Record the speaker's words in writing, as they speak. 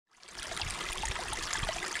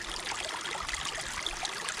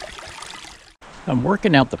I'm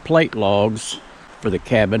working out the plate logs for the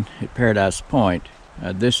cabin at Paradise Point.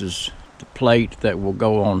 This is the plate that will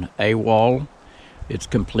go on a wall. It's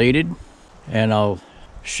completed, and I'll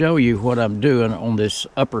show you what I'm doing on this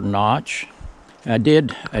upper notch. I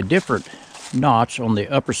did a different notch on the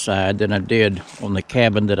upper side than I did on the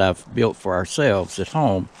cabin that I've built for ourselves at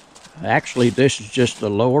home. Actually, this is just the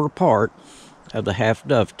lower part of the half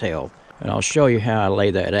dovetail, and I'll show you how I lay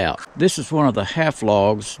that out. This is one of the half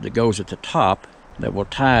logs that goes at the top that will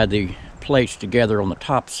tie the plates together on the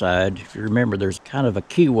top side. If you remember, there's kind of a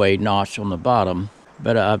keyway notch on the bottom,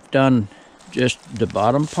 but I've done just the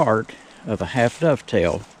bottom part of a half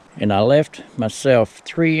dovetail, and I left myself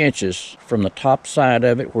 3 inches from the top side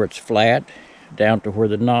of it where it's flat down to where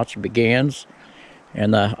the notch begins,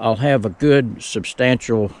 and I'll have a good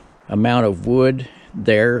substantial amount of wood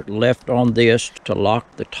there left on this to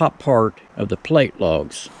lock the top part of the plate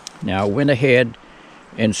logs. Now I went ahead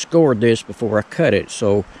and scored this before I cut it,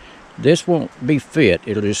 so this won't be fit.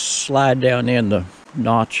 It'll just slide down in the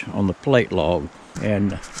notch on the plate log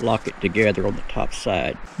and lock it together on the top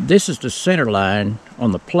side. This is the center line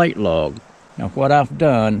on the plate log. Now what I've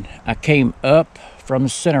done, I came up from the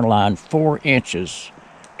center line 4 inches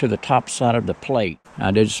to the top side of the plate.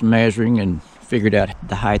 I did some measuring and figured out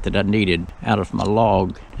the height that I needed out of my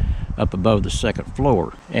log up above the second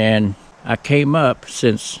floor. And I came up,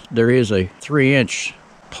 since there is a 3-inch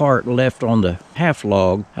part left on the half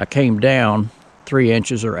log, I came down 3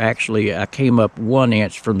 inches, or actually I came up 1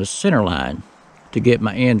 inch from the center line to get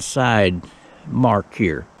my inside mark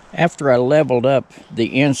here. After I leveled up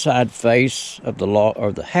the inside face of the log,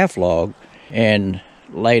 or the half log, and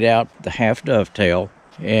laid out the half dovetail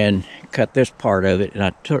and cut this part of it, and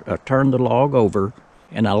I turned the log over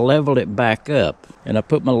and I leveled it back up, and I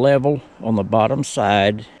put my level on the bottom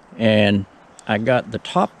side, and I got the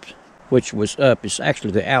top, which was up, it's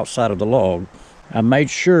actually the outside of the log. I made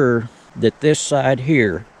sure that this side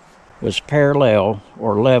here was parallel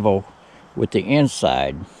or level with the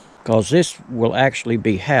inside, because this will actually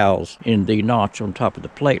be housed in the notch on top of the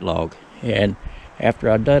plate log. And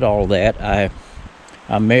after I did all that,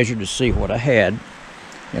 I measured to see what I had,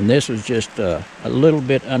 and this was just a little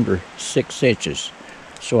bit under 6 inches.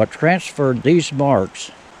 So I transferred these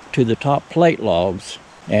marks to the top plate logs,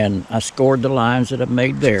 and I scored the lines that I've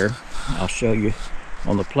made there. I'll show you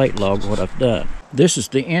on the plate log what I've done. This is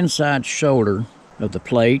the inside shoulder of the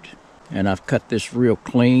plate, and I've cut this real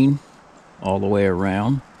clean all the way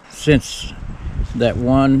around. Since that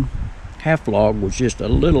one half log was just a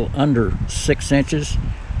little under 6 inches,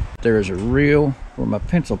 there's a real, where my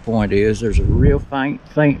pencil point is, there's a real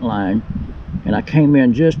faint line, and I came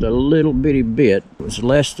in just a little bitty bit. It was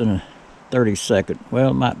less than a 30-second,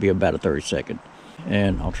 well, it might be about a 30-second,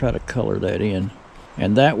 and I'll try to color that in.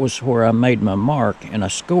 And that was where I made my mark, and I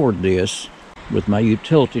scored this with my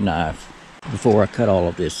utility knife before I cut all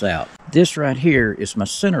of this out. This right here is my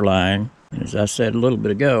center line, and as I said a little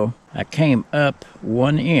bit ago, I came up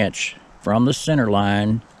 1 inch from the center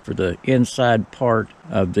line for the inside part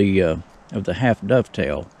of the half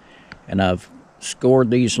dovetail, and I've scored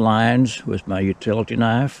these lines with my utility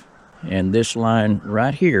knife, and this line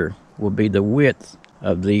right here will be the width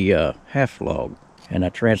of the half log, and I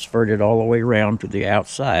transferred it all the way around to the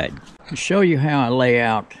outside. To show you how I lay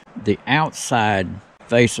out the outside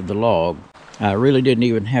face of the log, I really didn't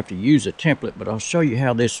even have to use a template, but I'll show you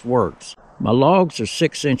how this works. My logs are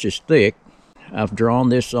 6 inches thick. I've drawn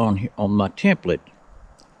this on my template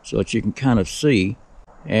so that you can kind of see,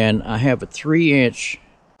 and I have a 3-inch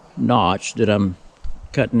notch that I'm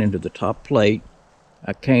cutting into the top plate.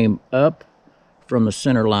 I came up from the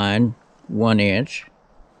center line 1 inch,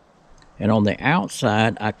 and on the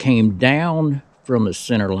outside I came down from the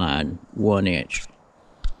center line 1 inch.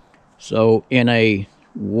 So in a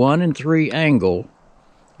 1 and 3 angle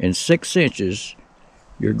in 6 inches,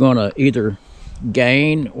 you're going to either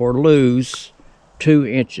gain or lose 2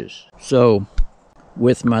 inches. So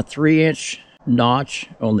with my 3-inch notch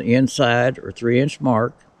on the inside, or 3-inch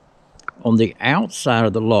mark, on the outside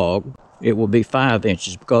of the log, it will be 5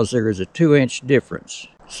 inches, because there is a 2-inch difference.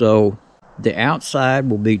 So the outside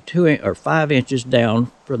will be 5 inches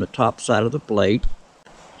down from the top side of the plate.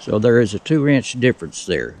 So there is a 2-inch difference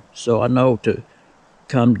there. So I know to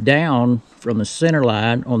come down from the center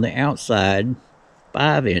line on the outside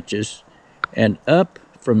 5 inches, and up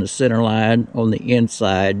from the center line on the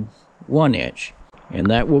inside 1 inch. And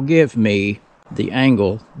that will give me the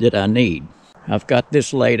angle that I need. I've got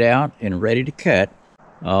this laid out and ready to cut.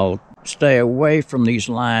 I'll stay away from these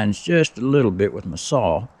lines just a little bit with my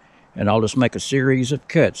saw, and I'll just make a series of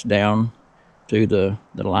cuts down to the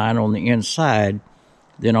line on the inside.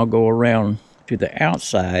 Then I'll go around to the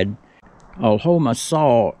outside I'll hold my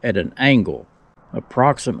saw at an angle,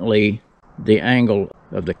 approximately the angle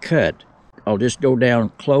of the cut. I'll just go down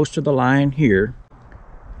close to the line here,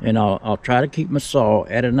 and I'll try to keep my saw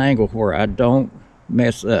at an angle where I don't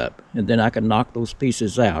mess up, and then I can knock those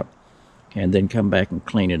pieces out and then come back and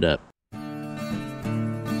clean it up.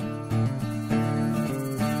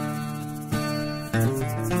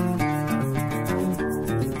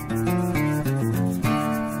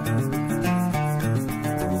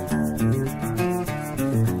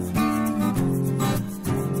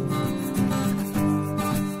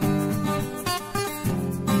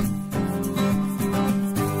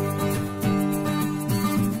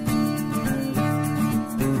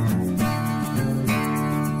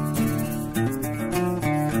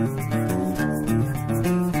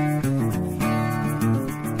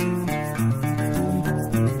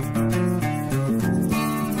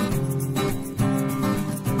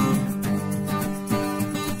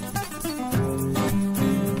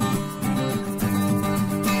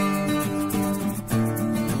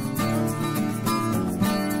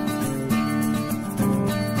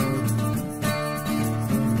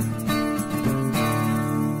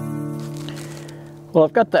 Well,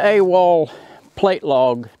 I've got the 𝗟𝗨𝗟𝗏 plate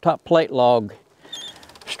log, top plate log,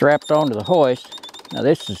 strapped onto the hoist. Now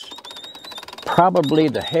this is probably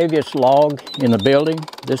the heaviest log in the building.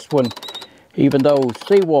 This one, even though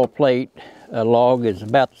seawall plate log is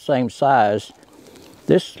about the same size,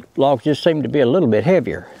 this log just seemed to be a little bit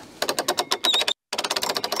heavier.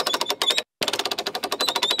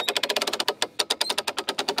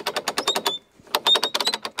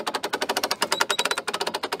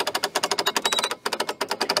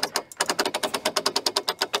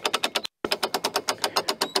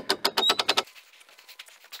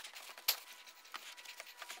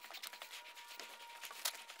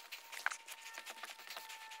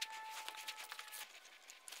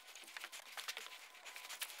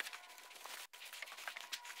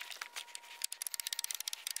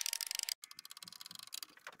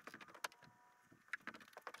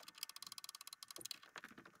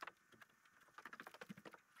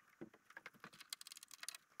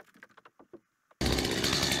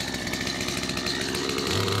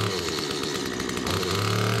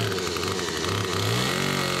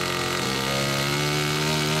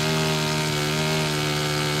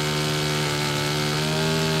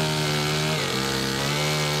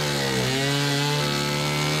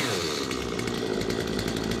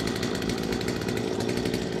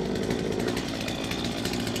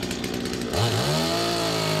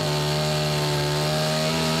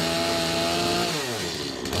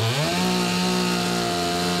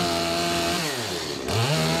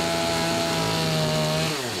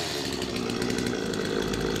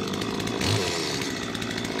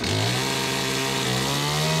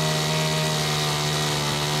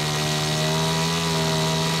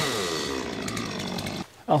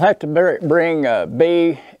 I'll have to bring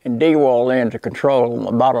B and D wall in to control on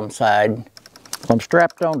the bottom side. I'm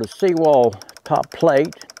strapped on the seawall top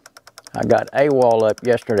plate. I got A wall up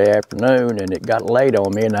yesterday afternoon and it got late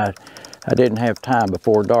on me, and I didn't have time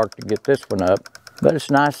before dark to get this one up. But it's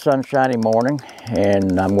a nice sunshiny morning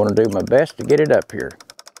and I'm going to do my best to get it up here.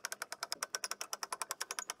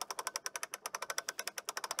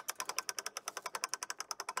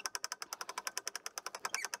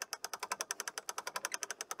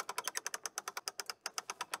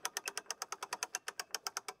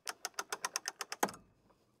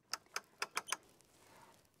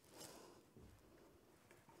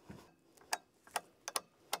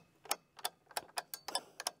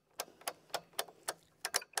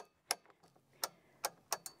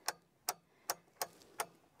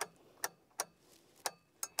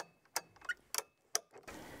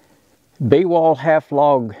 B-wall half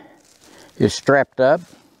log is strapped up.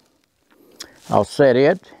 I'll set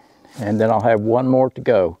it and then I'll have one more to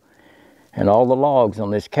go. And all the logs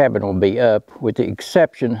on this cabin will be up with the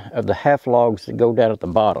exception of the half logs that go down at the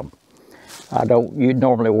bottom. You'd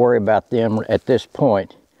normally worry about them at this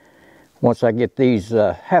point. Once I get these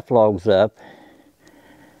half logs up,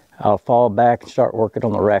 I'll fall back and start working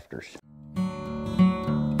on the rafters.